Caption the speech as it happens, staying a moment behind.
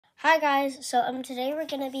Hi guys, so today we're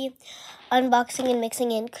gonna be unboxing and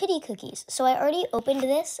mixing in kitty cookies. So I already opened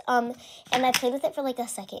this and I played with it for like a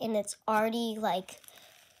second and it's already like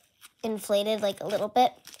inflated like a little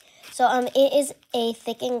bit. So it is a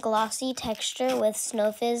thick and glossy texture with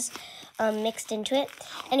snow fizz mixed into it.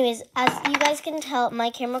 Anyways, as you guys can tell,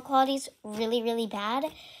 my camera quality is really bad.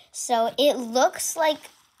 So it looks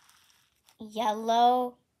like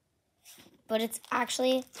yellow, but it's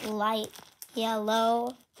actually light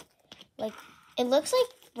yellow. Like, it looks like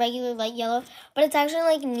regular light yellow, but it's actually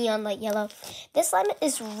like neon light yellow. This slime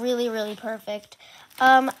is really perfect.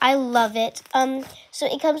 I love it. So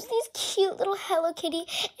it comes with these cute little Hello Kitty, and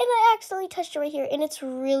I accidentally touched it right here, and it's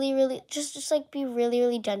really just like be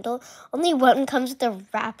really gentle. Only one comes with a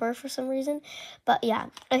wrapper for some reason, but yeah.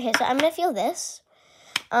 Okay, so I'm gonna feel this.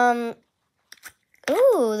 Ooh,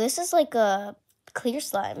 this is like a clear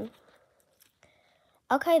slime.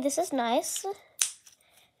 Okay, this is nice.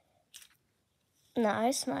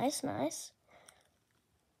 Nice.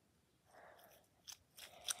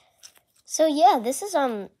 So yeah, this is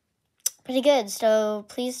pretty good. So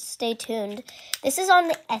please stay tuned. This is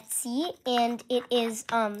on Etsy and it is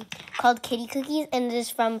called Kitty Cookies and it is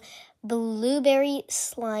from Blueberry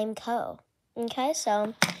Slime Co. Okay,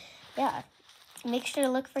 so yeah, make sure to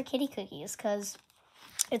look for kitty cookies because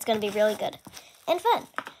it's gonna be really good and fun.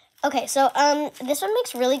 Okay, so this one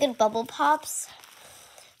makes really good bubble pops.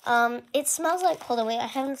 It smells like, hold on, wait, I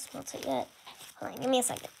haven't smelled it yet. Hold on, give me a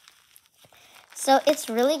second. So it's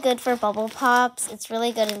really good for bubble pops. It's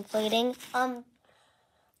really good inflating.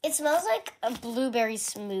 It smells like a blueberry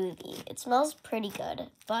smoothie. It smells pretty good,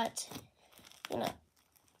 but, you know.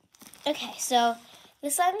 Okay, so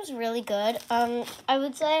this slime is really good. I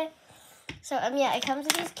would say, so, yeah, it comes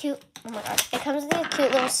with these cute, oh my gosh, it comes with these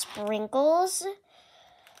cute little sprinkles.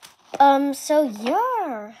 So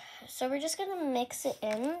yeah. So we're just gonna mix it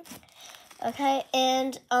in. Okay,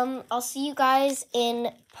 and I'll see you guys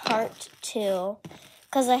in part 2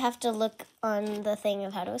 because I have to look on the thing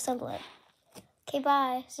of how to assemble it. Okay,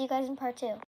 bye. See you guys in part 2.